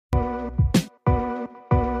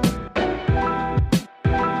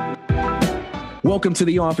Welcome to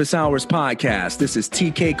the Office Hours Podcast. This is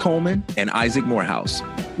TK Coleman and Isaac Morehouse.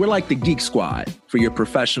 We're like the Geek Squad for your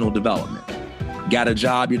professional development. Got a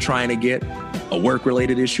job you're trying to get, a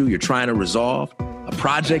work-related issue you're trying to resolve, a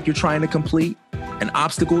project you're trying to complete, an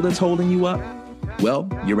obstacle that's holding you up? Well,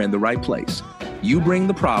 you're in the right place. You bring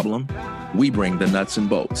the problem, we bring the nuts and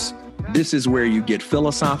bolts. This is where you get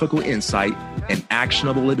philosophical insight and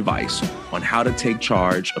actionable advice on how to take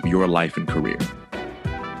charge of your life and career.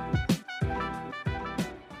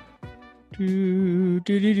 I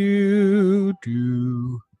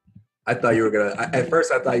thought you were gonna. At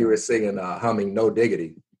first, I thought you were singing, humming "No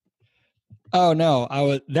Diggity." Oh no,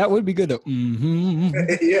 that would be good though. Mm-hmm.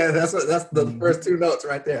 Yeah, that's the first two notes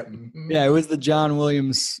right there. Mm-hmm. Yeah, it was the John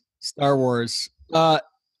Williams Star Wars.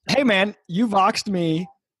 Hey man, you voxed me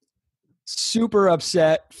super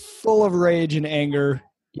upset, full of rage and anger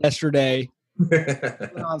yesterday.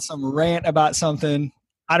 Went on some rant about something.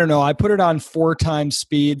 I don't know. I put it on 4 times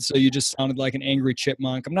speed, so you just sounded like an angry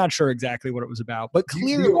chipmunk. I'm not sure exactly what it was about, but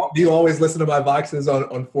clearly. Do you always listen to my voxes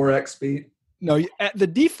on 4x speed? No, the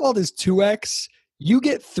default is 2x. You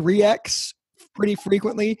get 3x pretty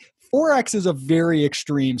frequently. 4x is a very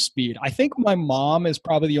extreme speed. I think my mom is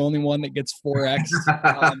probably the only one that gets 4x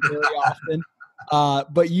very often.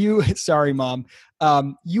 But sorry, Mom,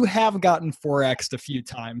 you have gotten 4x'd a few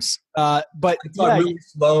times. But yeah, really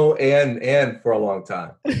slow and for a long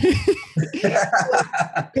time.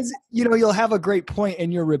 Because you'll have a great point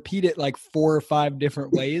and you'll repeat it like 4 or 5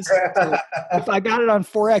 different ways. So if I got it on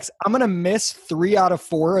 4x, I'm gonna miss 3 out of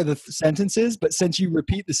 4 of the sentences. But since you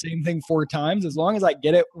repeat the same thing 4 times, as long as I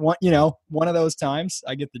get it one of those times,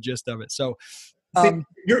 I get the gist of it. So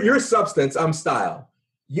you're substance, I'm style.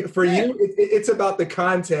 For you, it's about the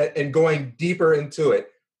content and going deeper into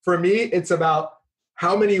it. For me, it's about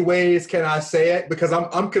how many ways can I say it, because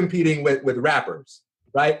I'm competing with rappers,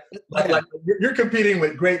 right? Like you're competing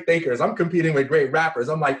with great thinkers. I'm competing with great rappers.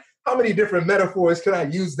 I'm like, how many different metaphors can I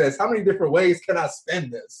use this? How many different ways can I spin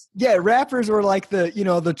this? Yeah, rappers were like the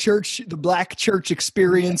black church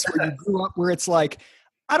experience where you grew up, where it's like,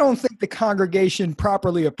 I don't think the congregation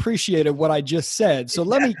properly appreciated what I just said, so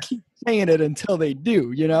let me keep saying it until they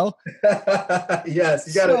do, Yes,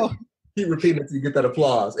 you gotta keep repeating it until you get that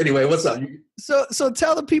applause. Anyway, what's up? So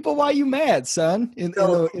tell the people why you mad, son. In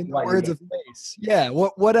the words of Mace. Yeah.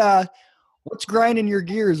 What's grinding your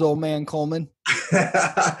gears, old man Coleman?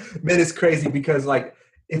 Man, it's crazy because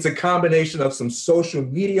it's a combination of some social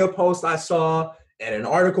media posts I saw and an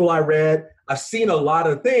article I read. I've seen a lot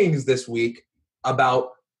of things this week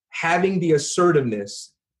about having the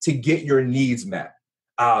assertiveness to get your needs met.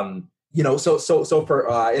 So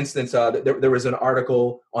for instance, there was an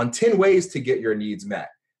article on 10 ways to get your needs met.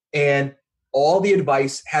 And all the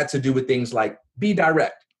advice had to do with things like be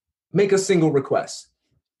direct, make a single request,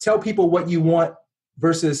 tell people what you want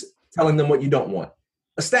versus telling them what you don't want,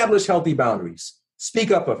 establish healthy boundaries,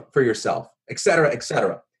 speak up for yourself, et cetera, et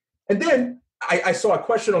cetera. And then I saw a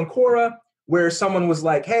question on Quora where someone was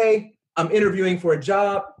like, hey, I'm interviewing for a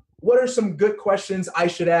job. What are some good questions I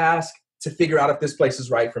should ask to figure out if this place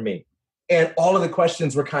is right for me? And all of the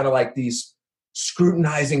questions were kind of like these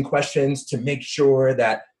scrutinizing questions to make sure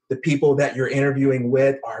that the people that you're interviewing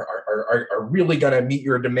with are really going to meet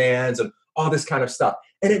your demands and all this kind of stuff.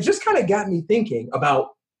 And it just kind of got me thinking about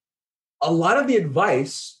a lot of the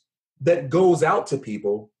advice that goes out to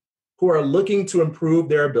people who are looking to improve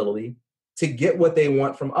their ability to get what they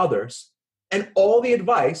want from others. And all the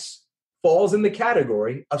advice falls in the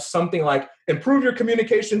category of something like improve your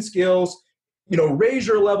communication skills, raise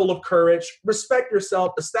your level of courage, respect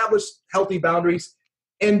yourself, establish healthy boundaries.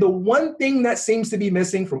 And the one thing that seems to be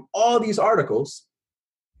missing from all these articles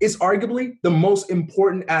is arguably the most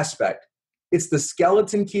important aspect. It's the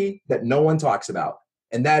skeleton key that no one talks about,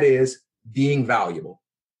 and that is being valuable.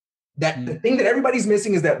 The thing that everybody's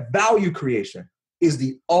missing is that value creation is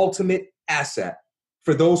the ultimate asset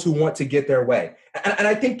for those who want to get their way. And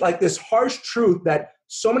I think this harsh truth that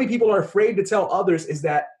so many people are afraid to tell others is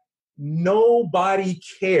that nobody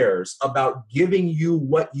cares about giving you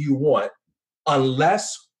what you want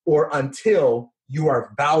unless or until you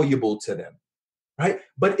are valuable to them, right?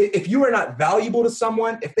 But if you are not valuable to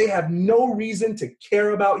someone, if they have no reason to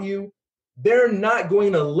care about you, they're not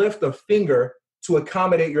going to lift a finger to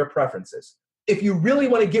accommodate your preferences. If you really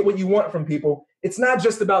want to get what you want from people, it's not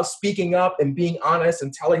just about speaking up and being honest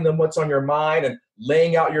and telling them what's on your mind and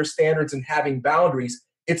laying out your standards and having boundaries.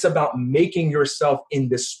 It's about making yourself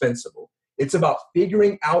indispensable. It's about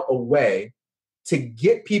figuring out a way to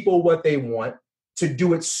get people what they want, to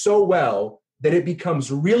do it so well that it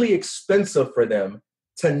becomes really expensive for them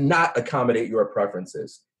to not accommodate your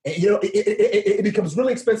preferences. And, it becomes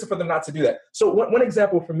really expensive for them not to do that. So one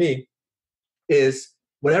example for me is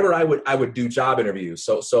whenever I would do job interviews.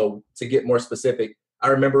 So to get more specific, I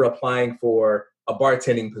remember applying for a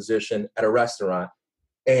bartending position at a restaurant,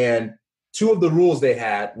 and two of the rules they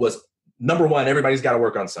had was, number one, everybody's got to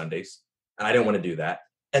work on Sundays, and I didn't want to do that.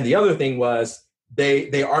 And the other thing was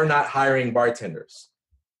they are not hiring bartenders.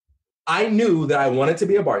 I knew that I wanted to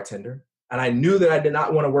be a bartender, and I knew that I did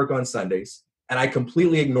not want to work on Sundays, and I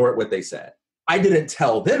completely ignored what they said. I didn't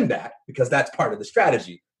tell them that because that's part of the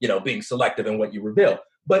strategy, being selective in what you reveal.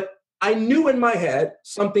 But I knew in my head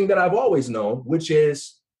something that I've always known, which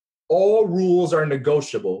is all rules are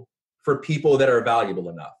negotiable for people that are valuable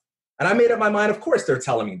enough. And I made up my mind, of course they're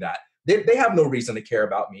telling me that. They have no reason to care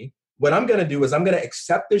about me. What I'm going to do is I'm going to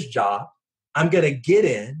accept this job. I'm going to get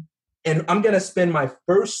in, and I'm going to spend my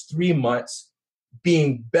first 3 months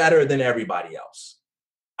being better than everybody else.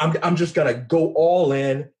 I'm just going to go all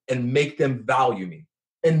in and make them value me.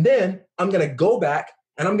 And then I'm going to go back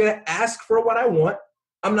and I'm going to ask for what I want.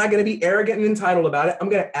 I'm not going to be arrogant and entitled about it. I'm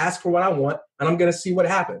going to ask for what I want, and I'm going to see what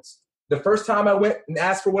happens. The first time I went and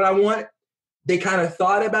asked for what I want, they kind of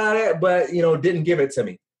thought about it, but, didn't give it to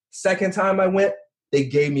me. Second time I went, they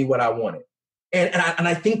gave me what I wanted. And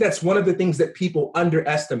I think that's one of the things that people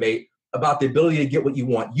underestimate about the ability to get what you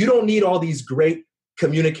want. You don't need all these great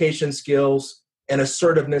communication skills and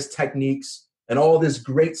assertiveness techniques and all this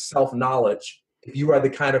great self-knowledge if you are the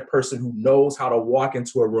kind of person who knows how to walk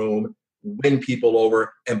into a room, win people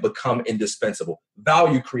over, and become indispensable.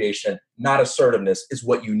 Value creation, not assertiveness, is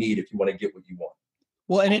what you need if you want to get what you want.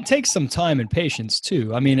 Well, and it takes some time and patience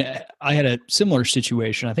too. I mean, I had a similar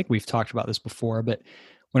situation. I think we've talked about this before, but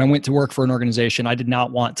when I went to work for an organization, I did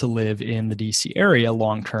not want to live in the DC area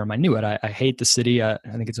long term. I knew it. I hate the city. I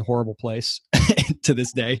think it's a horrible place to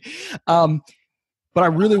this day. But I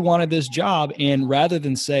really wanted this job. And rather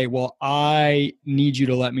than say, well, I need you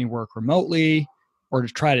to let me work remotely or to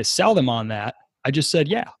try to sell them on that, I just said,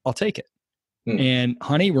 yeah, I'll take it. And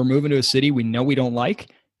honey, we're moving to a city we know we don't like,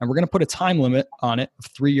 and we're going to put a time limit on it of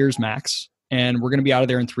 3 years max. And we're going to be out of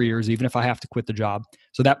there in 3 years, even if I have to quit the job.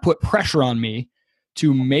 So that put pressure on me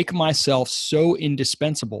to make myself so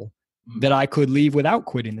indispensable that I could leave without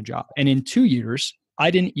quitting the job. And in 2 years,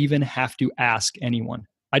 I didn't even have to ask anyone.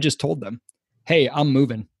 I just told them, hey, I'm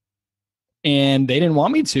moving. And they didn't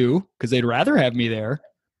want me to because they'd rather have me there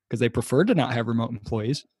because they preferred to not have remote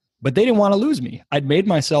employees, but they didn't want to lose me. I'd made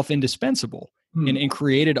myself indispensable and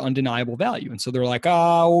created undeniable value. And so they're like,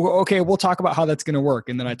 oh, okay, we'll talk about how that's going to work.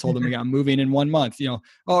 And then I told them, yeah, I'm moving in 1 month, oh,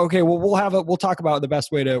 okay, well, we'll talk about the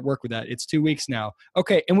best way to work with that. It's 2 weeks now.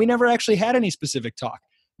 Okay. And we never actually had any specific talk.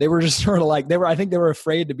 They were just sort of like, I think they were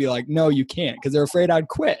afraid to be like, no, you can't, because they're afraid I'd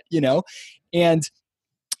quit, And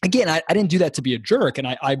again, I didn't do that to be a jerk. And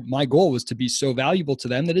my goal was to be so valuable to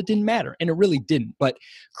them that it didn't matter. And it really didn't. But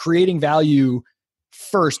creating value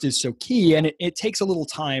first is so key. And it takes a little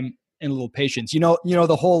time and a little patience.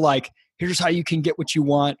 The whole like, here's how you can get what you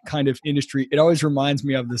want kind of industry. It always reminds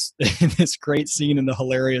me of this this great scene in the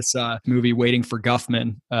hilarious movie Waiting for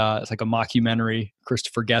Guffman. It's like a mockumentary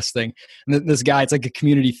Christopher Guest thing. And this guy, it's like a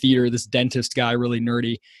community theater, this dentist guy, really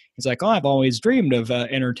nerdy. He's like, oh, I've always dreamed of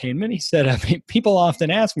entertainment. He said, people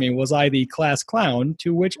often ask me, was I the class clown?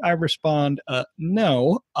 To which I respond,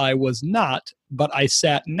 no, I was not, but I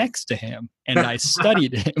sat next to him and I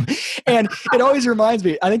studied him. And it always reminds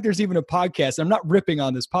me, I think there's even a podcast, I'm not ripping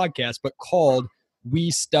on this podcast, but called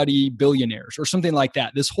We Study Billionaires or something like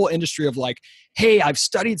that. This whole industry of like, hey, I've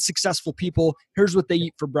studied successful people. Here's what they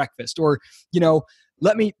eat for breakfast. Or,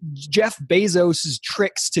 Jeff Bezos'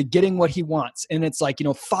 tricks to getting what he wants. And it's like,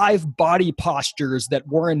 5 body postures that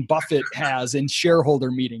Warren Buffett has in shareholder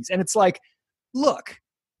meetings. And it's like, look,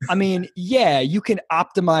 yeah, you can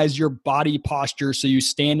optimize your body posture so you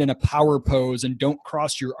stand in a power pose and don't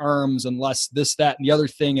cross your arms unless this, that, and the other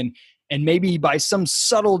thing. And maybe by some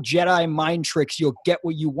subtle Jedi mind tricks, you'll get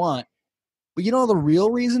what you want. But the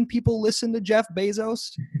real reason people listen to Jeff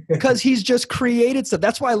Bezos? Because he's just created stuff.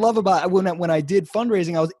 That's what I love about when I did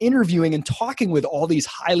fundraising, I was interviewing and talking with all these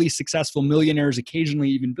highly successful millionaires, occasionally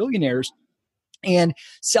even billionaires, and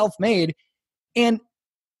self-made. And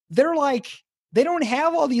they're like, they don't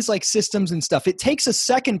have all these like systems and stuff. It takes a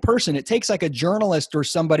second person. It takes like a journalist or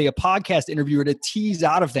somebody, a podcast interviewer to tease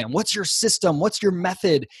out of them. What's your system? What's your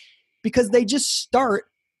method? Because they just start.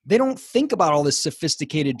 They don't think about all this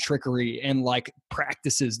sophisticated trickery and like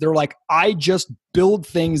practices. They're like, I just build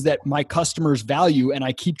things that my customers value and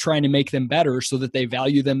I keep trying to make them better so that they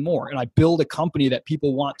value them more. And I build a company that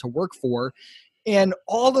people want to work for. And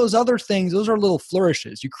all those other things, those are little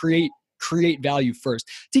flourishes. You create value first.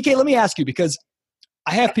 TK, let me ask you, because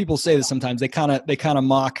I have people say this sometimes. They kind of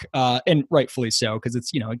mock, and rightfully so, because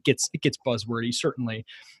it's, it gets buzzwordy, certainly,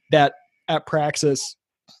 that at Praxis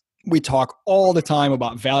we talk all the time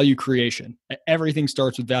about value creation. Everything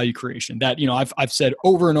starts with value creation. That, I've said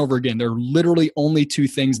over and over again, there are literally only two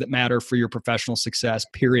things that matter for your professional success,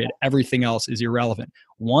 period. Everything else is irrelevant.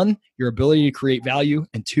 One, your ability to create value,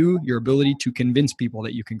 and two, your ability to convince people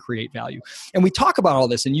that you can create value. And we talk about all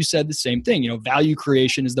this, and you said the same thing. Value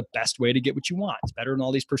creation is the best way to get what you want. It's better than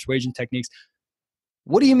all these persuasion techniques.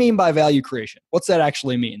 What do you mean by value creation? What's that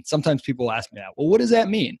actually mean? Sometimes people ask me that. Well, what does that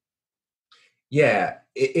mean? Yeah,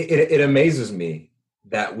 it amazes me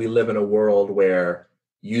that we live in a world where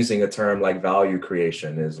using a term like value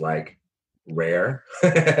creation is like rare,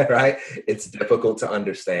 right? It's difficult to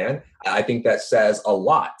understand. I think that says a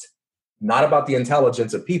lot, not about the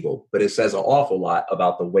intelligence of people, but it says an awful lot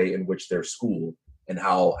about the way in which they're schooled and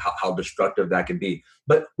how destructive that can be.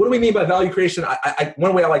 But what do we mean by value creation?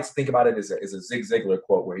 One way I like to think about it is a Zig Ziglar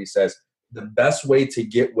quote where he says, the best way to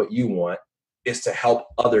get what you want is to help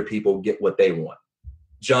other people get what they want.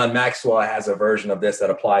 John Maxwell has a version of this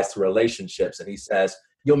that applies to relationships. And he says,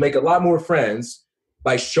 you'll make a lot more friends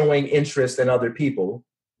by showing interest in other people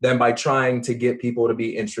than by trying to get people to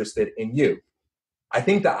be interested in you. I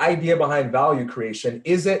think the idea behind value creation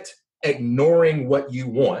isn't ignoring what you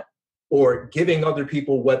want or giving other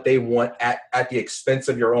people what they want at the expense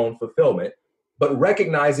of your own fulfillment, but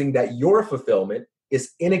recognizing that your fulfillment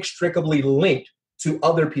is inextricably linked to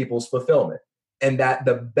other people's fulfillment. And that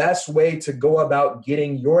the best way to go about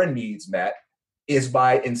getting your needs met is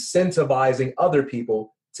by incentivizing other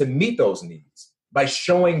people to meet those needs, by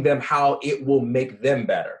showing them how it will make them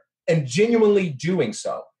better and genuinely doing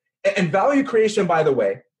so. And value creation, by the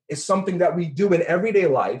way, is something that we do in everyday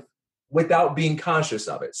life without being conscious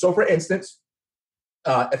of it. So for instance,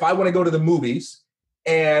 if I want to go to the movies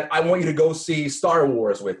and I want you to go see Star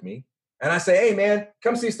Wars with me, and I say, hey, man,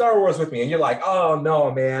 come see Star Wars with me. And you're like, oh,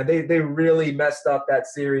 no, man, they really messed up that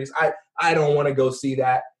series. I don't want to go see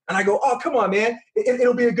that. And I go, oh, come on, man,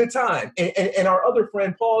 it'll be a good time. And our other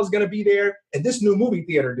friend, Paul, is going to be there. And this new movie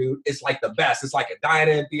theater, dude, is like the best. It's like a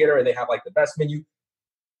dine-in theater, and they have like the best menu.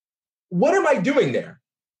 What am I doing there?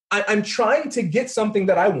 I'm trying to get something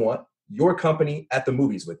that I want, your company at the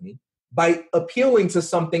movies with me, by appealing to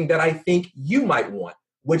something that I think you might want,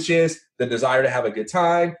 which is the desire to have a good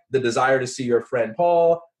time, the desire to see your friend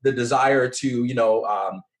Paul, the desire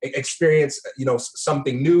to, experience,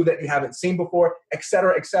 something new that you haven't seen before, et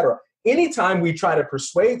cetera, et cetera. Anytime we try to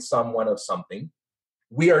persuade someone of something,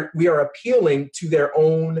 we are appealing to their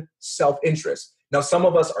own self-interest. Now, some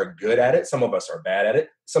of us are good at it. Some of us are bad at it.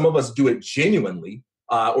 Some of us do it genuinely.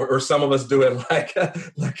 Or some of us do it like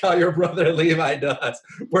how your brother Levi does,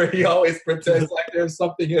 where he always pretends like there's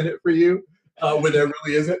something in it for you. When there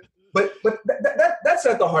really isn't. But that's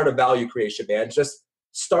at the heart of value creation, man. Just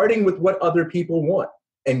starting with what other people want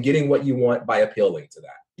and getting what you want by appealing to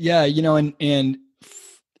that. Yeah, and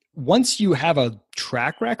once you have a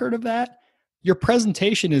track record of that, your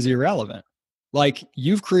presentation is irrelevant. Like,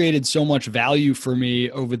 you've created so much value for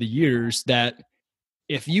me over the years that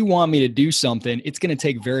if you want me to do something, it's going to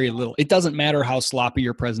take very little. It doesn't matter how sloppy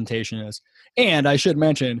your presentation is. And I should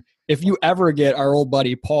mention, if you ever get our old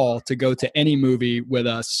buddy Paul to go to any movie with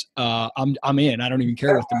us, I'm in. I don't even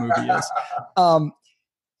care what the movie is.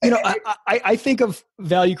 I think of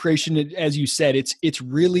value creation, as you said, it's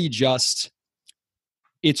really just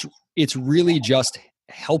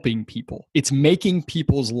helping people. It's making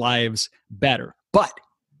people's lives better. But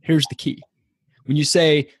here's the key: when you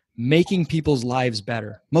say making people's lives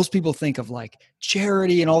better, most people think of like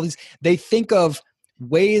charity and all these. They think of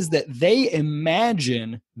ways that they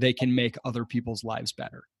imagine they can make other people's lives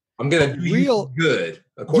better. I'm going to be good.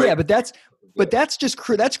 Yeah, but that's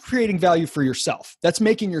creating value for yourself. That's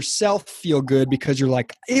making yourself feel good because you're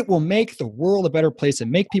like, it will make the world a better place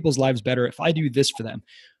and make people's lives better if I do this for them.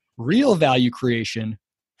 Real value creation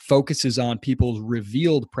focuses on people's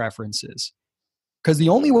revealed preferences. Because the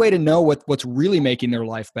only way to know what's really making their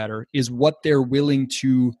life better is what they're willing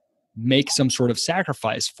to make some sort of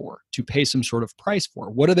sacrifice for, to pay some sort of price for.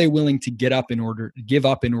 What are they willing to give up in order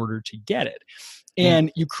to get it?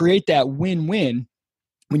 And you create that win-win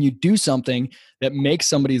when you do something that makes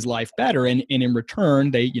somebody's life better, and in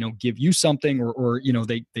return they give you something, or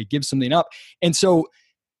they give something up. And so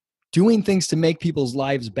doing things to make people's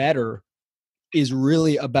lives better is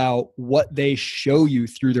really about what they show you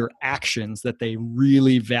through their actions that they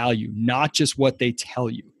really value, not just what they tell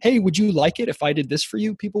you. Hey, would you like it if I did this for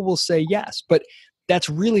you? People will say yes, but that's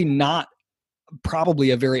really not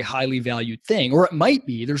probably a very highly valued thing, or it might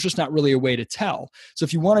be. There's just not really a way to tell. So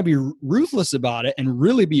if you want to be ruthless about it and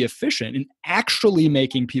really be efficient in actually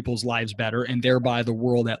making people's lives better and thereby the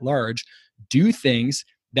world at large, do things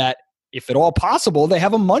that, if at all possible, they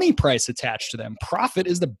have a money price attached to them. Profit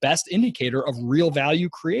is the best indicator of real value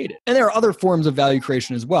created. And there are other forms of value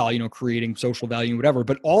creation as well, creating social value and whatever,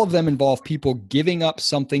 but all of them involve people giving up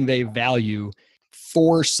something they value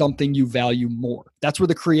for something you value more. That's where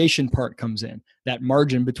the creation part comes in, that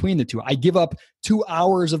margin between the two. I give up 2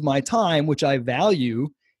 hours of my time, which I value,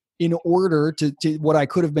 in order to what I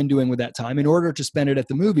could have been doing with that time, in order to spend it at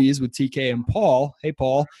the movies with TK and Paul. Hey,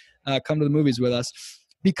 Paul, come to the movies with us.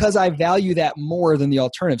 Because I value that more than the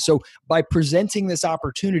alternative. So by presenting this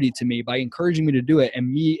opportunity to me, by encouraging me to do it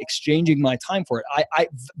and me exchanging my time for it,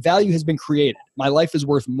 value has been created. My life is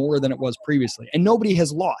worth more than it was previously. And nobody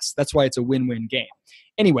has lost. That's why it's a win-win game.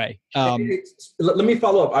 Anyway. Let me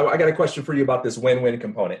follow up. I got a question for you about this win-win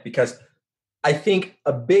component, because I think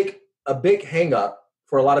a big hang up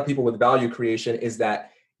for a lot of people with value creation is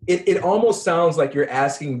that it almost sounds like you're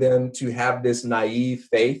asking them to have this naive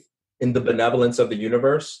faith in the benevolence of the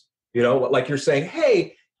universe. Like you're saying,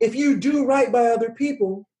 hey, if you do right by other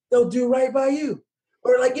people, they'll do right by you.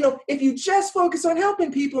 Or like, if you just focus on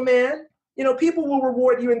helping people, man, people will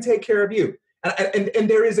reward you and take care of you. And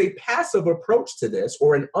there is a passive approach to this,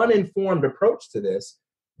 or an uninformed approach to this,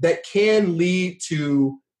 that can lead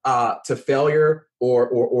to failure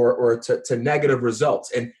or to negative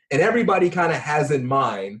results. And everybody kind of has in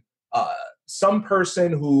mind some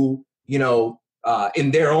person who, in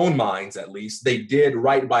their own minds, at least, they did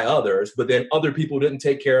right by others, but then other people didn't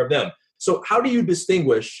take care of them. So how do you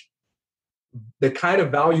distinguish the kind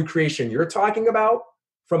of value creation you're talking about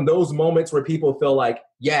from those moments where people feel like,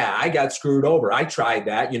 yeah, I got screwed over. I tried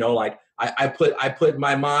that, like I put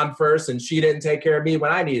my mom first and she didn't take care of me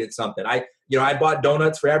when I needed something. I bought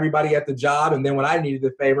donuts for everybody at the job, and then when I needed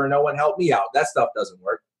a favor, no one helped me out. That stuff doesn't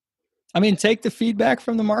work. Take the feedback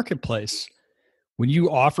from the marketplace. When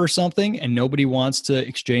you offer something and nobody wants to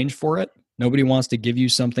exchange for it, nobody wants to give you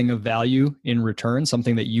something of value in return,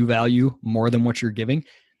 something that you value more than what you're giving,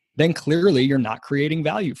 then clearly you're not creating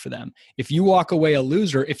value for them. If you walk away a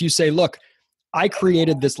loser, if you say, look, I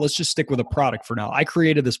created this, let's just stick with a product for now. I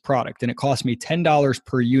created this product and it cost me $10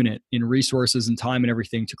 per unit in resources and time and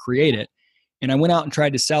everything to create it. And I went out and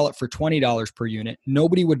tried to sell it for $20 per unit.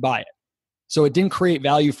 Nobody would buy it. So it didn't create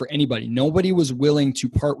value for anybody. Nobody was willing to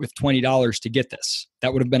part with $20 to get this.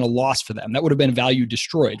 That would have been a loss for them. That would have been value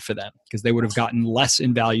destroyed for them, because they would have gotten less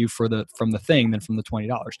in value from the thing than from the $20.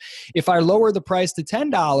 If I lower the price to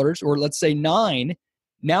 $10, or let's say $9,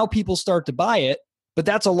 now people start to buy it, but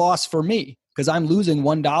that's a loss for me because I'm losing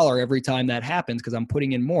 $1 every time that happens because I'm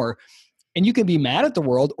putting in more. And you can be mad at the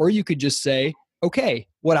world, or you could just say, okay,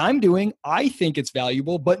 what I'm doing, I think it's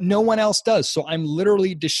valuable, but no one else does. So I'm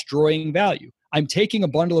literally destroying value. I'm taking a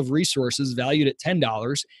bundle of resources valued at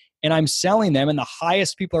 $10 and I'm selling them, and the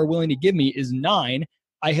highest people are willing to give me is $9.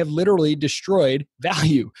 I have literally destroyed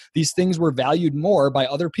value. These things were valued more by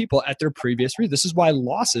other people at their previous rate. This is why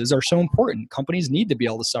losses are so important. Companies need to be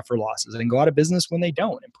able to suffer losses and go out of business when they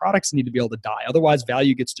don't. And products need to be able to die. Otherwise,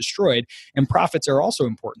 value gets destroyed. And profits are also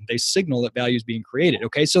important. They signal that value is being created.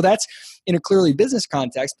 Okay, so that's in a clearly business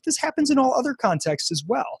context, but this happens in all other contexts as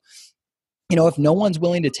well. If no one's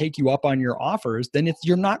willing to take you up on your offers, then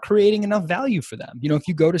you're not creating enough value for them. If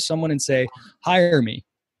you go to someone and say, hire me,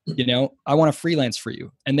 I want to freelance for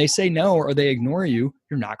you, and they say no, or they ignore you,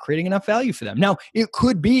 you're not creating enough value for them. Now, it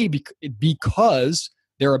could be because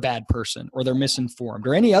they're a bad person, or they're misinformed,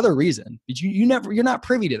 or any other reason. But you're not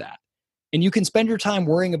privy to that. And you can spend your time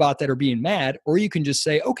worrying about that or being mad, or you can just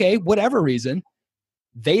say, okay, whatever reason,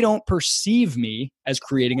 they don't perceive me as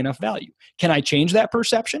creating enough value. Can I change that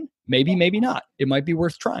perception? Maybe, maybe not. It might be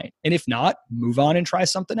worth trying. And if not, move on and try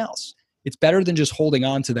something else. It's better than just holding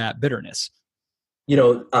on to that bitterness.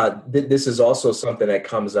 This is also something that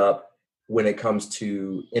comes up when it comes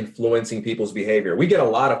to influencing people's behavior. We get a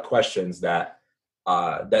lot of questions that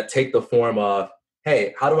take the form of,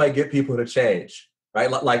 hey, how do I get people to change?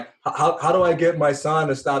 Right? Like, how do I get my son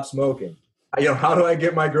to stop smoking? How do I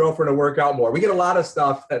get my girlfriend to work out more? We get a lot of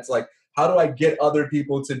stuff that's like, how do I get other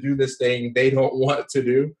people to do this thing they don't want to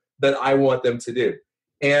do that I want them to do?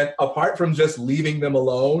 And apart from just leaving them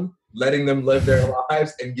alone, letting them live their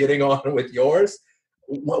lives and getting on with yours,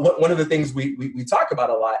 one of the things we talk about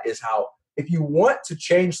a lot is how if you want to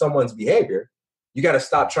change someone's behavior, you got to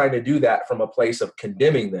stop trying to do that from a place of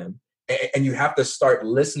condemning them. And you have to start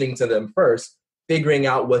listening to them first, figuring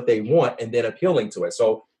out what they want, and then appealing to it.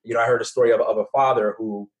 So, I heard a story of a father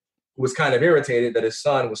who was kind of irritated that his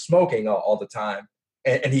son was smoking all the time.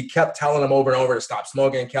 And he kept telling him over and over to stop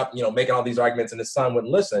smoking, kept, making all these arguments, and his son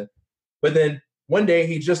wouldn't listen. But then one day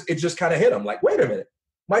it just kind of hit him like, wait a minute,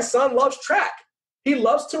 my son loves track. He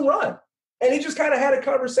loves to run. And he just kind of had a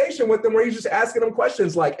conversation with him where he's just asking him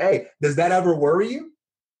questions like, hey, does that ever worry you?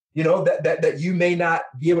 That you may not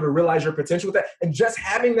be able to realize your potential with that. And just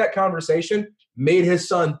having that conversation made his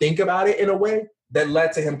son think about it in a way that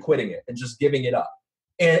led to him quitting it and just giving it up.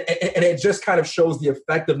 And it just kind of shows the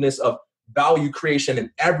effectiveness of value creation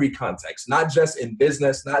in every context, not just in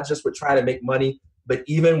business, not just with trying to make money, but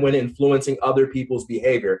even when influencing other people's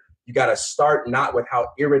behavior. You got to start not with how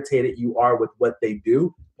irritated you are with what they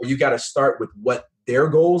do, or you got to start with what their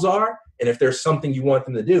goals are. And if there's something you want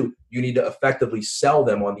them to do, you need to effectively sell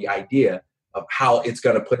them on the idea of how it's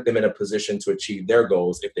going to put them in a position to achieve their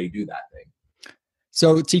goals if they do that thing.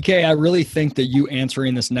 So TK, I really think that you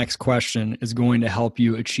answering this next question is going to help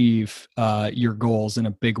you achieve your goals in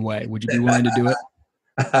a big way. Would you be willing to do it?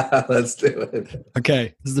 Let's do it.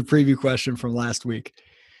 Okay. This is the preview question from last week.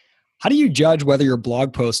 How do you judge whether your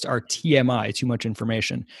blog posts are TMI, too much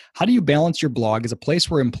information? How do you balance your blog as a place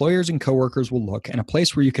where employers and coworkers will look and a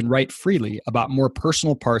place where you can write freely about more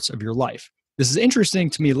personal parts of your life? This is interesting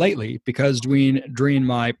to me lately because during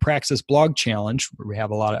my Praxis blog challenge, where we have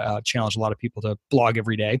a lot of people to blog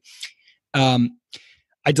every day,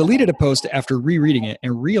 I deleted a post after rereading it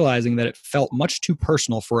and realizing that it felt much too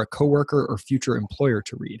personal for a coworker or future employer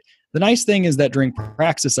to read. The nice thing is that during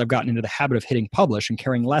Praxis, I've gotten into the habit of hitting publish and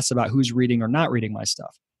caring less about who's reading or not reading my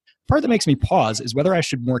stuff. The part that makes me pause is whether I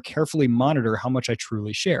should more carefully monitor how much I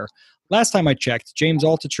truly share. Last time I checked, James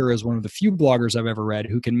Altucher is one of the few bloggers I've ever read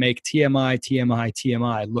who can make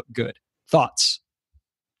TMI look good. Thoughts?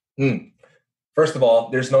 First of all,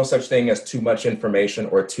 there's no such thing as too much information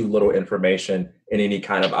or too little information in any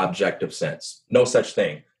kind of objective sense. No such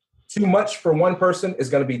thing. Too much for one person is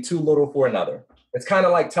going to be too little for another. It's kind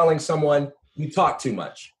of like telling someone you talk too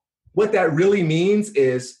much. What that really means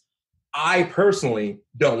is I personally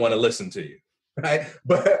don't want to listen to you, right?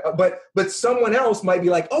 But someone else might be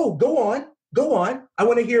like, oh, go on. I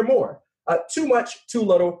want to hear more. Too much, too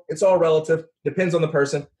little. It's all relative. Depends on the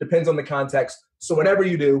person, depends on the context. So whatever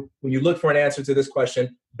you do, when you look for an answer to this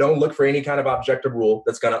question, don't look for any kind of objective rule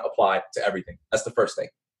that's going to apply to everything. That's the first thing.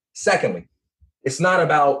 Secondly, it's not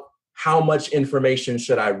about how much information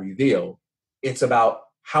should I reveal. It's about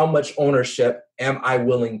how much ownership am I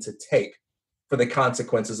willing to take for the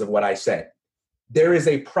consequences of what I say. There is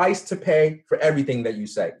a price to pay for everything that you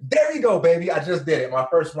say. There you go, baby. I just did it. My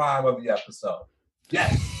first rhyme of the episode.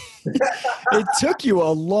 Yes. It took you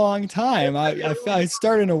a long time. I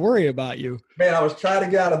started to worry about you. Man, I was trying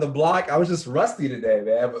to get out of the block. I was just rusty today,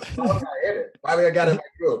 man. But finally I hit it. Finally I got in my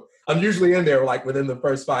groove. I'm usually in there like within the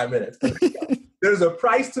first 5 minutes. There's a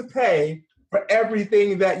price to pay for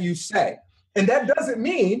everything that you say. And that doesn't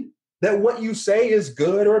mean that what you say is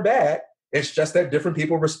good or bad. It's just that different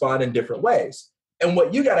people respond in different ways. And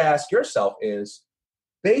what you got to ask yourself is,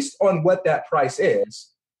 based on what that price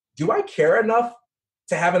is, do I care enough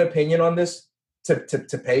to have an opinion on this to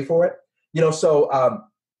pay for it?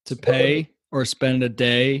 To pay or spend a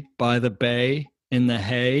day by the bay in the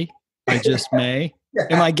hay, I just may. Yeah.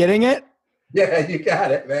 Am I getting it? Yeah, you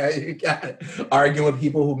got it, man. You got it. Arguing with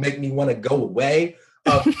people who make me want to go away.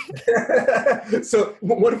 So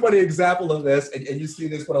one funny example of this, and you see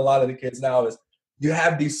this with a lot of the kids now, is you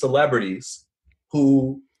have these celebrities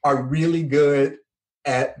who are really good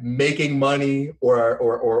at making money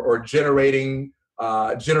or generating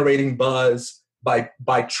buzz by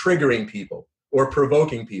triggering people or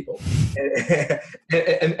provoking people,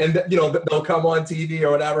 and they'll come on TV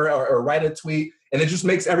or whatever or write a tweet, and it just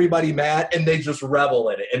makes everybody mad, and they just revel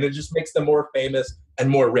in it, and it just makes them more famous and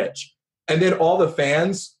more rich. And then all the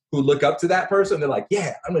fans who look up to that person, they're like,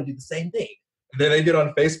 yeah, I'm going to do the same thing. And then they get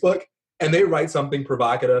on Facebook and they write something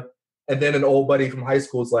provocative. And then an old buddy from high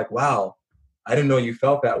school is like, wow, I didn't know you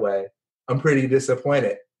felt that way. I'm pretty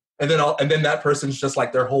disappointed. And then that person's just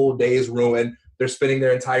like, their whole day is ruined. They're spending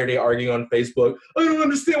their entire day arguing on Facebook. I don't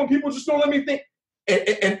understand when people just don't let me think.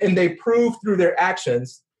 And they prove through their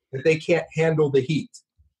actions that they can't handle the heat.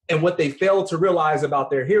 And what they fail to realize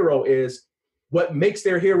about their hero is what makes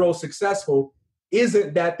their hero successful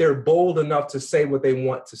isn't that they're bold enough to say what they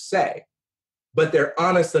want to say, but they're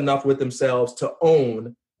honest enough with themselves to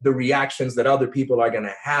own the reactions that other people are going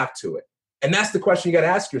to have to it. And that's the question you got to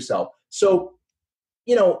ask yourself. So,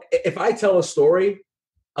 if I tell a story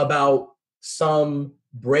about some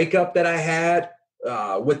breakup that I had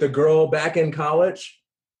with a girl back in college,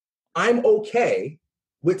 I'm okay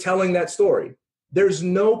with telling that story. There's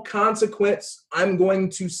no consequence I'm going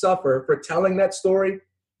to suffer for telling that story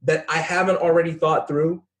that I haven't already thought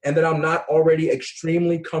through and that I'm not already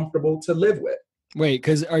extremely comfortable to live with. Wait,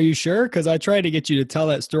 are you sure? Because I tried to get you to tell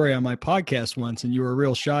that story on my podcast once, and you were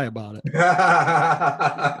real shy about it.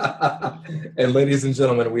 And ladies and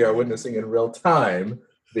gentlemen, we are witnessing in real time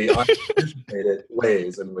the unanticipated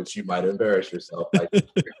ways in which you might embarrass yourself.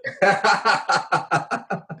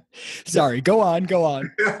 Sorry, go on.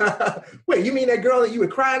 Wait, you mean that girl that you were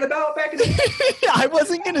crying about back in the day? I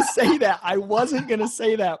wasn't going to say that. I wasn't going to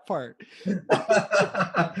say that part.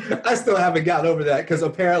 I still haven't gotten over that because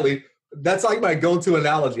apparently that's like my go-to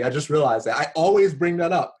analogy. I just realized that. I always bring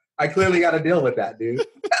that up. I clearly got to deal with that, dude.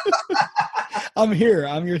 I'm here.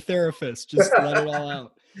 I'm your therapist. Just let it all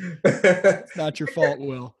out. It's not your fault,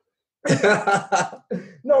 Will.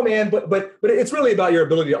 No, man, but it's really about your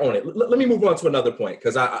ability to own it. Let me move on to another point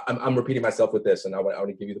because I'm repeating myself with this, and I want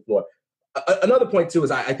to give you the floor. Another point too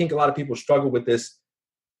is I think a lot of people struggle with this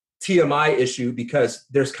TMI issue because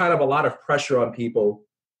there's kind of a lot of pressure on people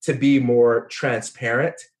to be more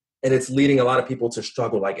transparent, and it's leading a lot of people to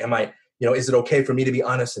struggle. Like, is it okay for me to be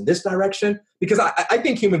honest in this direction? Because I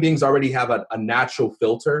think human beings already have a natural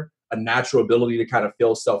filter, a natural ability to kind of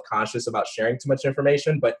feel self-conscious about sharing too much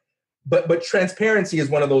information. But transparency is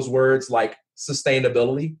one of those words like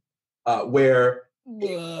sustainability, where,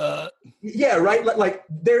 yeah, right. Like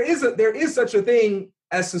there is such a thing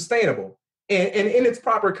as sustainable, and in its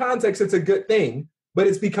proper context, it's a good thing. But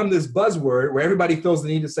it's become this buzzword where everybody feels the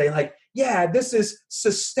need to say like, yeah, this is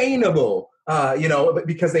sustainable,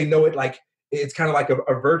 because they know it like it's kind of like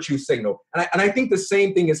a virtue signal. And I think the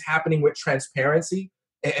same thing is happening with transparency,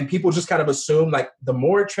 and people just kind of assume like the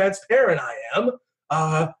more transparent I am,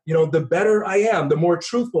 the better I am, the more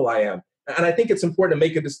truthful I am. And I think it's important to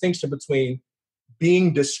make a distinction between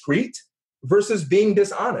being discreet versus being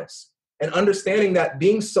dishonest, and understanding that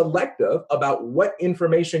being selective about what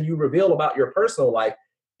information you reveal about your personal life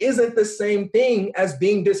isn't the same thing as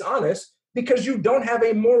being dishonest, because you don't have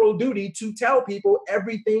a moral duty to tell people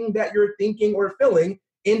everything that you're thinking or feeling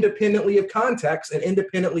independently of context and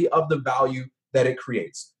independently of the value that it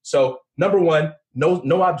creates. So number one,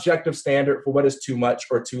 no objective standard for what is too much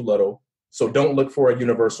or too little. So don't look for a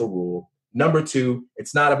universal rule. Number two,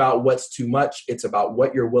 it's not about what's too much. It's about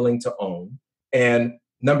what you're willing to own. And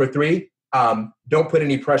number three, don't put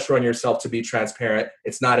any pressure on yourself to be transparent.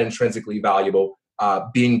 It's not intrinsically valuable.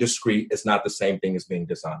 Being discreet is not the same thing as being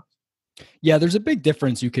dishonest. Yeah, there's a big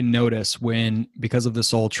difference you can notice because of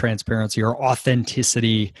this whole transparency or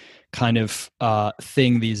authenticity kind of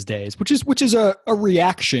thing these days, which is a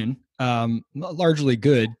reaction, largely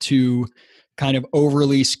good, to kind of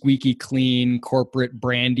overly squeaky clean, corporate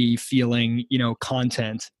brandy feeling,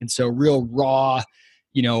 content. And so real raw,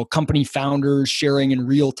 company founders sharing in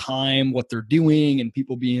real time what they're doing and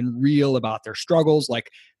people being real about their struggles.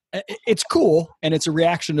 Like, it's cool. And it's a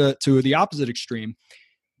reaction to the opposite extreme.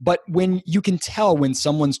 But when you can tell when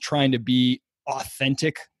someone's trying to be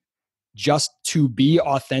authentic just to be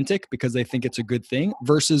authentic because they think it's a good thing,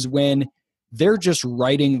 versus when they're just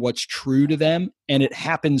writing what's true to them and it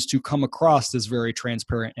happens to come across as very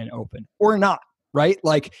transparent and open or not, right?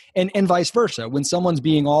 Like, and vice versa. When someone's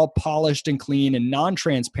being all polished and clean and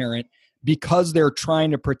non-transparent because they're trying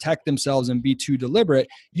to protect themselves and be too deliberate,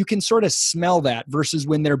 you can sort of smell that, versus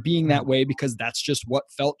when they're being that way because that's just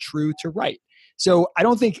what felt true to write. So I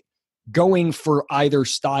don't think going for either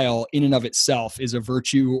style in and of itself is a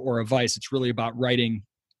virtue or a vice. It's really about writing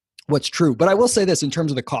what's true. But I will say this in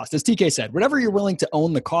terms of the cost. As TK said, whatever you're willing to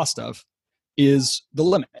own the cost of is the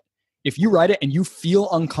limit. If you write it and you feel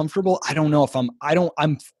uncomfortable, I don't know if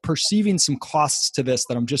I'm perceiving some costs to this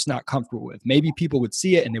that I'm just not comfortable with. Maybe people would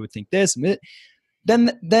see it and they would think this and it.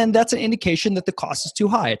 Then that's an indication that the cost is too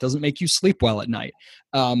high. It doesn't make you sleep well at night.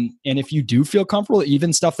 And if you do feel comfortable,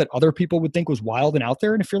 even stuff that other people would think was wild and out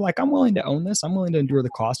there, and if you're like, I'm willing to own this, I'm willing to endure the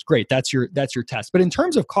cost, great. That's your test. But in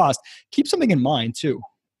terms of cost, keep something in mind too,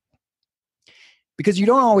 because you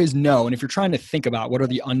don't always know. And if you're trying to think about what are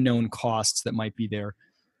the unknown costs that might be there,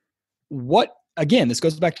 again, this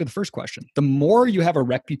goes back to the first question. The more you have a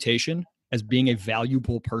reputation as being a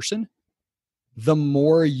valuable person, the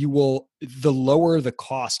lower the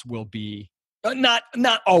cost will be. Not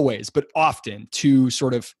always, but often, to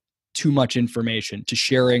sort of too much information, to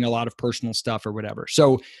sharing a lot of personal stuff or whatever.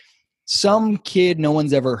 So some kid no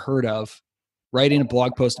one's ever heard of writing a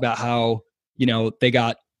blog post about how, they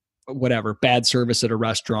got whatever bad service at a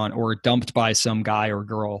restaurant or dumped by some guy or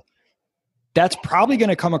girl. That's probably going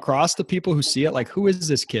to come across to people who see it like, who is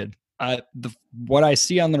this kid? What I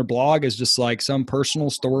see on their blog is just like some personal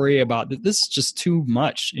story about this is just too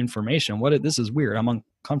much information. This is weird. I'm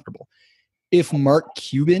uncomfortable. If Mark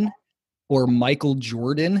Cuban or Michael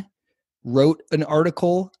Jordan wrote an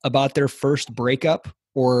article about their first breakup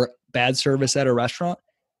or bad service at a restaurant,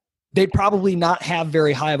 they'd probably not have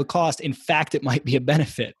very high of a cost. In fact, it might be a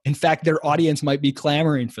benefit. In fact, their audience might be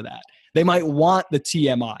clamoring for that. They might want the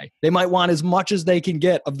TMI. They might want as much as they can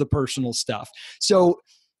get of the personal stuff. So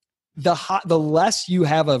the less you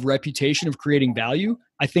have a reputation of creating value,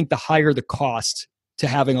 I think the higher the cost to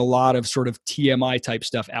having a lot of sort of TMI type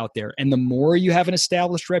stuff out there. And the more you have an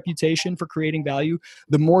established reputation for creating value,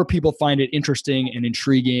 the more people find it interesting and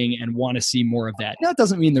intriguing and want to see more of that. Now, it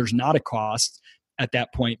doesn't mean there's not a cost at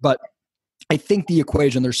that point, but I think the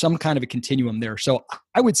equation, there's some kind of a continuum there. So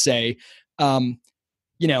I would say,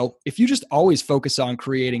 if you just always focus on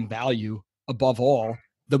creating value above all,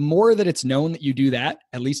 the more that it's known that you do that,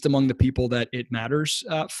 at least among the people that it matters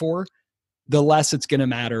for, the less it's going to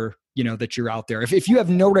matter, that you're out there. If you have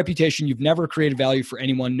no reputation, you've never created value for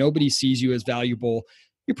anyone, nobody sees you as valuable,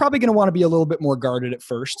 you're probably going to want to be a little bit more guarded at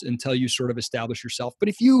first until you sort of establish yourself. But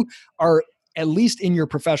if you are, at least in your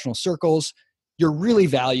professional circles, you're really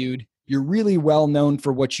valued, you're really well known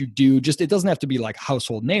for what you do. Just, it doesn't have to be like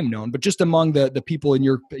household name known, but just among the people in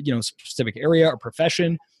your, specific area or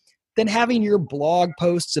profession, then having your blog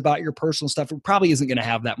posts about your personal stuff probably isn't going to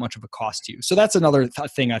have that much of a cost to you. So that's another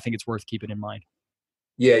thing I think it's worth keeping in mind.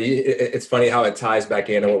 Yeah, it's funny how it ties back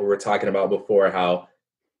into what we were talking about before, how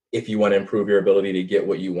if you want to improve your ability to get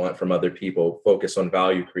what you want from other people, focus on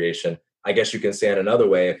value creation. I guess you can say in another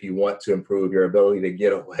way, if you want to improve your ability to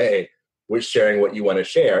get away with sharing what you want to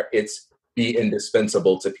share, it's be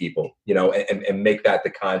indispensable to people, and make that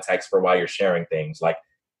the context for why you're sharing things. Like,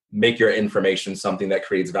 make your information something that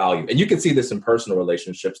creates value. And you can see this in personal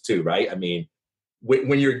relationships too, right? I mean,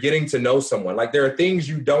 when you're getting to know someone, like, there are things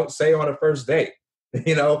you don't say on a first date,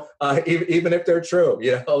 even if they're true,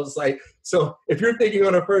 it's like, so if you're thinking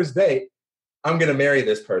on a first date, I'm going to marry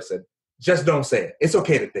this person, just don't say it. It's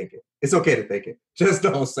okay to think it. It's okay to think it. Just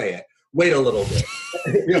don't say it. Wait a little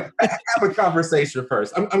bit. Have a conversation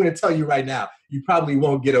first. I'm going to tell you right now, you probably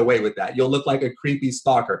won't get away with that. You'll look like a creepy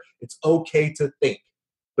stalker. It's okay to think,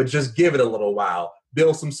 but just give it a little while.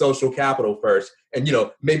 Build some social capital first. And,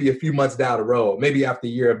 maybe a few months down the road, maybe after a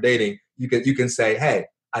year of dating, you can say, hey,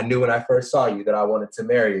 I knew when I first saw you that I wanted to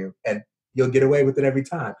marry you. And you'll get away with it every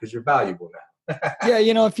time because you're valuable now.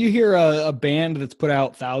 Yeah, if you hear a band that's put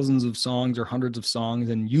out thousands of songs or hundreds of songs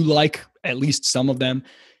and you like at least some of them,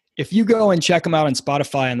 if you go and check them out on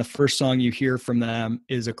Spotify and the first song you hear from them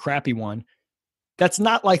is a crappy one, that's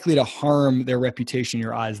not likely to harm their reputation in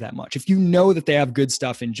your eyes that much. If you know that they have good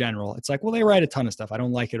stuff in general, it's like, well, they write a ton of stuff. I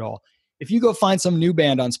don't like it all. If you go find some new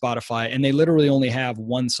band on Spotify and they literally only have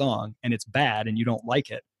one song and it's bad and you don't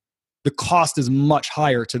like it, the cost is much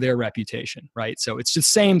higher to their reputation, right? So it's the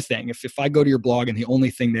same thing. If I go to your blog and the only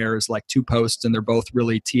thing there is like 2 posts and they're both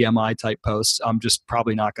really TMI type posts, I'm just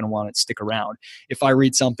probably not going to want to stick around. If I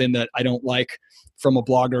read something that I don't like from a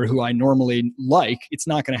blogger who I normally like, it's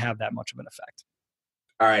not going to have that much of an effect.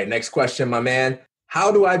 All right, next question, my man.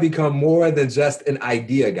 How do I become more than just an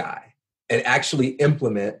idea guy and actually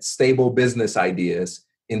implement stable business ideas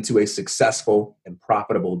into a successful and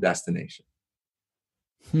profitable destination?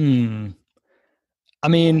 I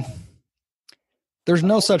mean, there's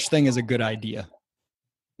no such thing as a good idea.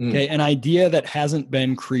 Okay. An idea that hasn't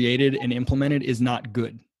been created and implemented is not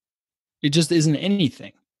good. It just isn't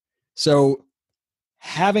anything. So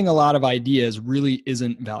having a lot of ideas really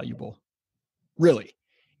isn't valuable. Really.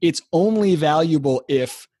 It's only valuable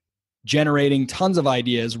if generating tons of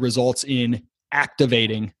ideas results in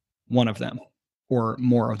activating one of them or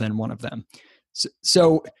more than one of them.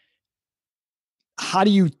 So how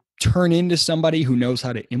do you turn into somebody who knows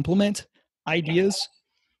how to implement ideas?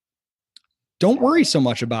 Don't worry so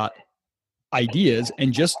much about ideas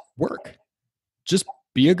and just work. Just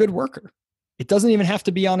be a good worker. It doesn't even have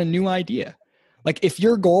to be on a new idea. Like, if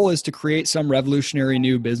your goal is to create some revolutionary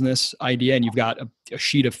new business idea and you've got a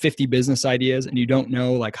sheet of 50 business ideas and you don't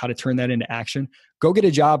know like how to turn that into action, go get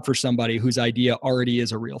a job for somebody whose idea already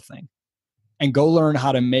is a real thing and go learn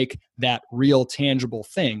how to make that real tangible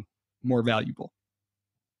thing more valuable.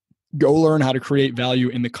 Go learn how to create value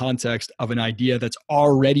in the context of an idea that's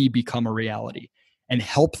already become a reality and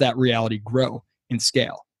help that reality grow and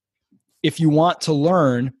scale. If you want to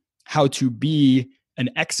learn how to be an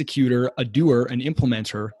executor, a doer, an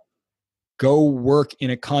implementer, go work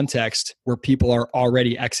in a context where people are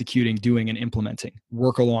already executing, doing, and implementing.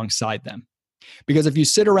 Work alongside them. Because if you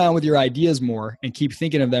sit around with your ideas more and keep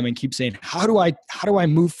thinking of them and keep saying, how do I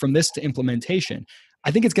move from this to implementation?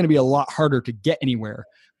 I think it's going to be a lot harder to get anywhere.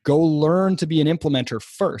 Go learn to be an implementer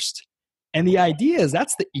first. And the idea is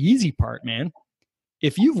that's the easy part, man.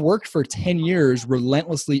 If you've worked for 10 years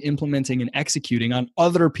relentlessly implementing and executing on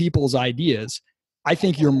other people's ideas, I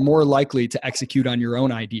think you're more likely to execute on your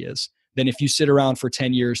own ideas than if you sit around for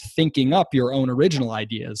 10 years thinking up your own original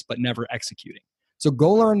ideas, but never executing. So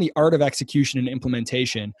go learn the art of execution and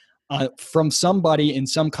implementation from somebody in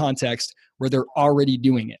some context where they're already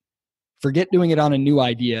doing it. Forget doing it on a new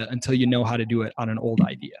idea until you know how to do it on an old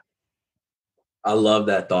idea. I love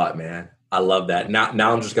that thought, man. I love that. Now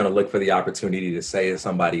I'm just going to look for the opportunity to say to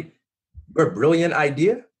somebody, "Your brilliant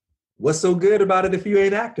idea. What's so good about it if you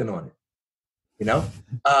ain't acting on it? You know,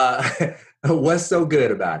 what's so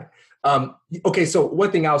good about it?" Okay, so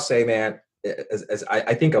one thing I'll say, man, as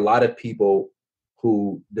I think a lot of people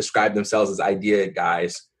who describe themselves as idea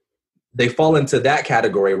guys, they fall into that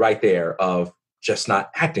category right there of just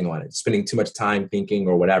not acting on it, spending too much time thinking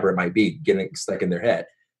or whatever it might be, getting stuck in their head.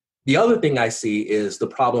 The other thing I see is the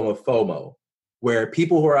problem of FOMO, where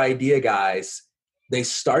people who are idea guys, they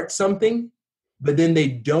start something, but then they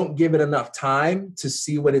don't give it enough time to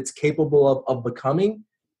see what it's capable of becoming,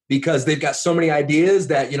 because they've got so many ideas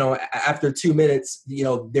that, after 2 minutes,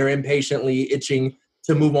 they're impatiently itching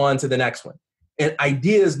to move on to the next one. And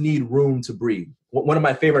ideas need room to breathe. One of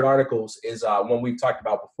my favorite articles is one we've talked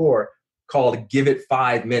about before called "Give It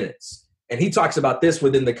 5 Minutes." And he talks about this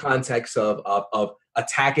within the context of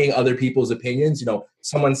attacking other people's opinions.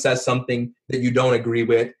 Someone says something that you don't agree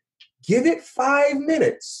with. Give it 5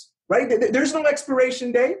 minutes, right? There's no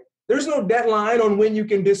expiration date. There's no deadline on when you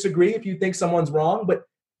can disagree if you think someone's wrong. But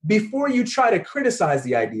before you try to criticize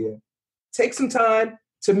the idea, take some time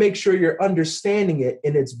to make sure you're understanding it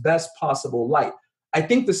in its best possible light. I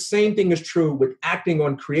think the same thing is true with acting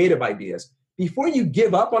on creative ideas. Before you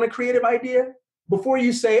give up on a creative idea, before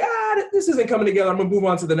you say, this isn't coming together, I'm going to move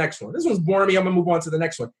on to the next one. This one's boring me, I'm going to move on to the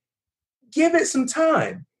next one. Give it some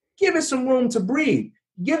time. Give it some room to breathe.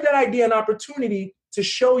 Give that idea an opportunity to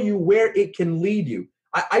show you where it can lead you.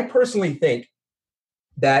 I personally think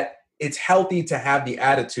that it's healthy to have the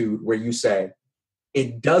attitude where you say,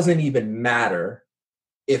 it doesn't even matter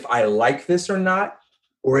if I like this or not,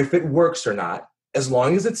 or if it works or not, as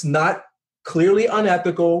long as it's not clearly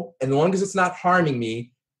unethical, and as long as it's not harming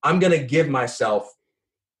me, I'm going to give myself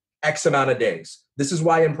X amount of days. This is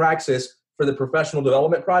why in Praxis, for the professional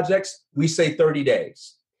development projects, we say 30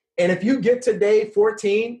 days. And if you get to day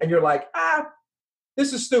 14 and you're like,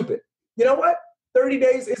 this is stupid, you know what? 30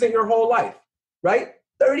 days isn't your whole life, right?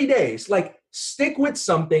 30 days, stick with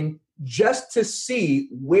something just to see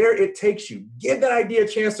where it takes you. Give that idea a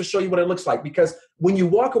chance to show you what it looks like. Because when you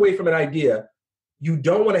walk away from an idea, you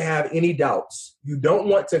don't want to have any doubts. You don't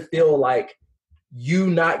want to feel like you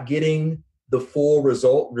not getting the full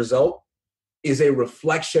result is a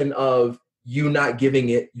reflection of you not giving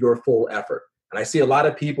it your full effort. And I see a lot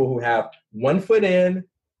of people who have 1 foot in,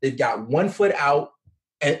 they've got 1 foot out,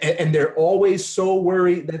 and they're always so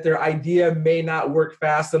worried that their idea may not work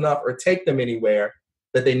fast enough or take them anywhere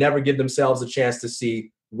that they never give themselves a chance to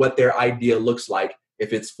see what their idea looks like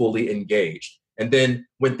if it's fully engaged. And then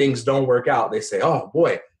when things don't work out, they say, oh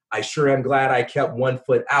boy, I sure am glad I kept 1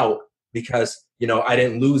 foot out because, I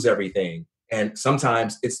didn't lose everything. And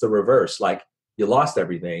sometimes it's the reverse. You lost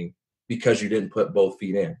everything because you didn't put both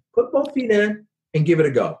feet in. Put both feet in and give it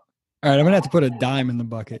a go. All right, I'm gonna have to put a dime in the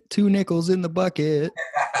bucket, 2 nickels in the bucket,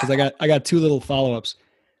 because I got 2 little follow-ups.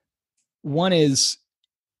 One is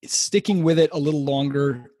sticking with it a little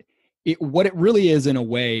longer. What it really is, in a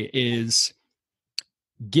way, is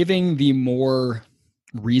giving the more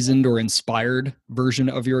reasoned or inspired version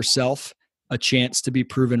of yourself a chance to be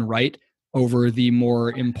proven right over the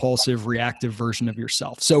more impulsive, reactive version of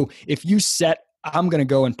yourself. So if you set, I'm going to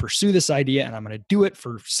go and pursue this idea and I'm going to do it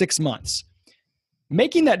for 6 months,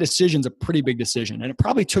 making that decision is a pretty big decision. And it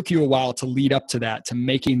probably took you a while to lead up to that, to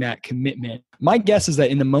making that commitment. My guess is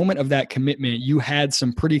that in the moment of that commitment, you had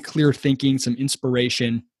some pretty clear thinking, some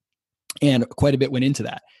inspiration, and quite a bit went into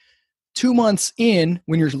that. 2 months in,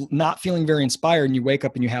 when you're not feeling very inspired and you wake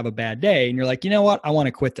up and you have a bad day and you're like, you know what, I want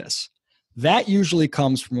to quit this. That usually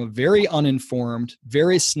comes from a very uninformed,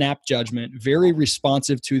 very snap judgment, very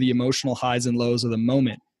responsive to the emotional highs and lows of the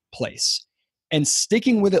moment place. And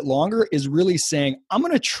sticking with it longer is really saying, I'm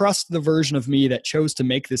going to trust the version of me that chose to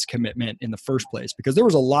make this commitment in the first place, because there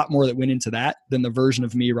was a lot more that went into that than the version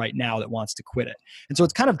of me right now that wants to quit it. And so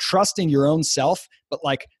it's kind of trusting your own self, but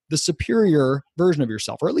the superior version of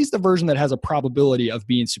yourself, or at least the version that has a probability of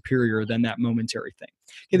being superior than that momentary thing.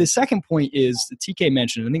 Okay, the second point is, the TK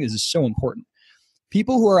mentioned, I think this is so important.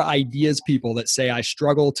 People who are ideas people that say, I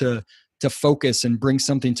struggle to focus and bring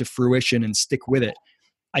something to fruition and stick with it.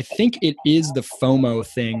 I think it is the FOMO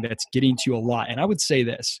thing that's getting to you a lot. And I would say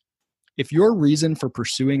this: if your reason for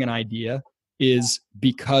pursuing an idea is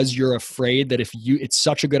because you're afraid that it's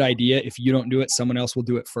such a good idea, if you don't do it, someone else will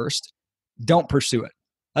do it first, don't pursue it.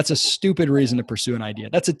 That's a stupid reason to pursue an idea.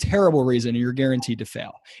 That's a terrible reason, and you're guaranteed to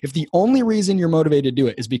fail. If the only reason you're motivated to do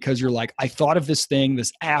it is because you're like, I thought of this thing,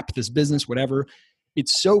 this app, this business, whatever,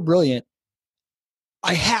 it's so brilliant,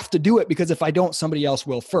 I have to do it because if I don't, somebody else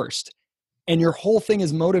will first. And your whole thing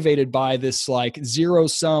is motivated by this like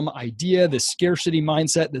zero-sum idea, this scarcity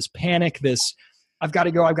mindset, this panic, this I've got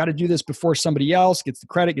to do this before somebody else gets the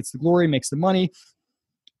credit, gets the glory, makes the money.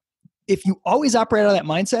 If you always operate out of that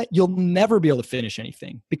mindset, you'll never be able to finish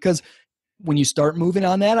anything, because when you start moving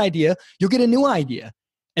on that idea, you'll get a new idea.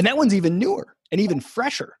 And that one's even newer and even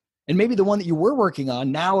fresher. And maybe the one that you were working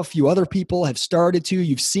on, now a few other people have started to,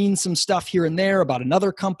 you've seen some stuff here and there about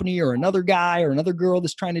another company or another guy or another girl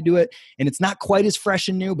that's trying to do it. And it's not quite as fresh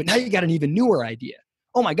and new, but now you got an even newer idea.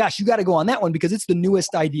 Oh my gosh, you got to go on that one because it's the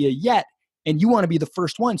newest idea yet. And you want to be the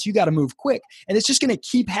first one, so you got to move quick. And it's just going to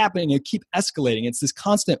keep happening and keep escalating. It's this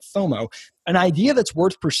constant FOMO. An idea that's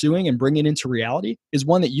worth pursuing and bringing into reality is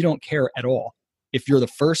one that you don't care at all. If you're the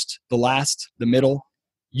first, the last, the middle,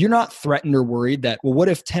 you're not threatened or worried that, well, what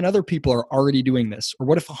if 10 other people are already doing this? Or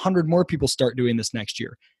what if 100 more people start doing this next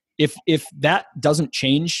year? If that doesn't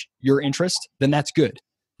change your interest, then that's good.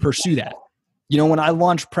 Pursue that. You know, when I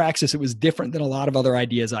launched Praxis, it was different than a lot of other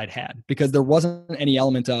ideas I'd had, because there wasn't any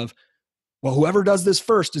element of, well, whoever does this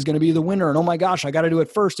first is going to be the winner. And oh my gosh, I got to do it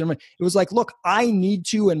first. And it was like, look, I need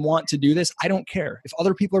to and want to do this. I don't care. If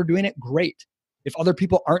other people are doing it, great. If other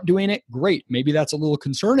people aren't doing it, great. Maybe that's a little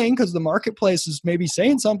concerning because the marketplace is maybe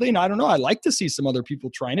saying something. I don't know. I like to see some other people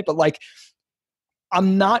trying it, but like,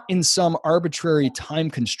 I'm not in some arbitrary time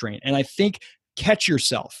constraint. And I think, catch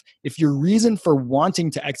yourself. If your reason for wanting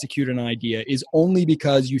to execute an idea is only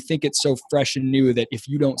because you think it's so fresh and new that if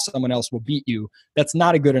you don't, someone else will beat you, that's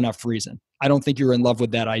not a good enough reason. I don't think you're in love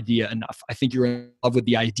with that idea enough. I think you're in love with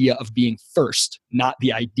the idea of being first, not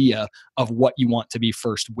the idea of what you want to be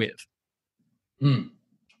first with. You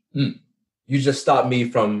just stopped me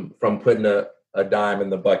from putting a dime in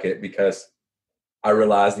the bucket, because I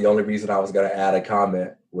realized the only reason I was going to add a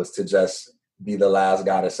comment was to just be the last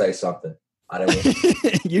guy to say something. I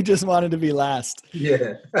didn't. You just wanted to be last.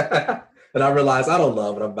 Yeah. And I realized I don't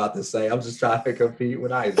love what I'm about to say. I'm just trying to compete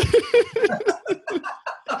with Isaac.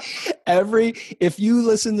 If you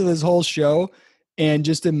listen to this whole show and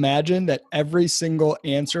just imagine that every single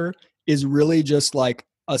answer is really just like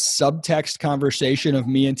a subtext conversation of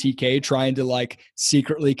me and TK trying to like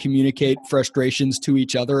secretly communicate frustrations to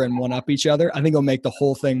each other and one up each other, I think it'll make the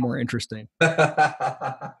whole thing more interesting.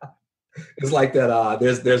 It's like that.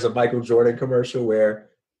 There's a Michael Jordan commercial where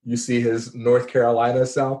you see his North Carolina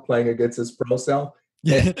self playing against his pro self.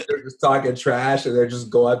 Yeah, they're just talking trash and they're just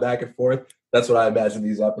going back and forth. That's what I imagine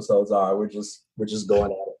these episodes are. We're just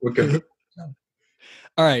going at it. We're competing.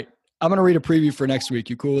 All right, I'm gonna read a preview for next week.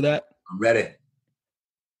 You cool with that? I'm ready.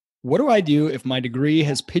 What do I do if my degree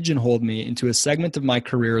has pigeonholed me into a segment of my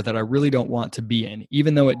career that I really don't want to be in,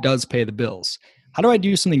 even though it does pay the bills? How do I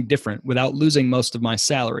do something different without losing most of my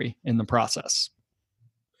salary in the process?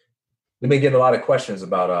 We've been getting a lot of questions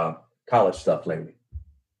about college stuff lately.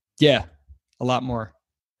 Yeah, a lot more.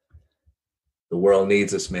 The world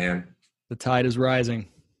needs us, man. The tide is rising.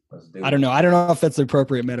 Let's do it. I don't know. I don't know if that's the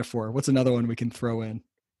appropriate metaphor. What's another one we can throw in?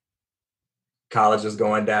 College is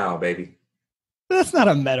going down, baby. That's not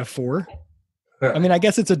a metaphor. I mean, I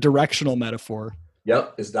guess it's a directional metaphor.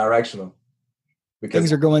 Yep, it's directional.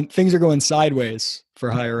 Because things are going sideways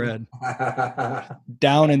for higher ed.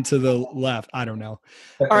 Down and to the left. I don't know.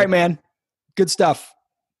 All right, man. Good stuff.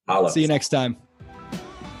 Holla. See you next time.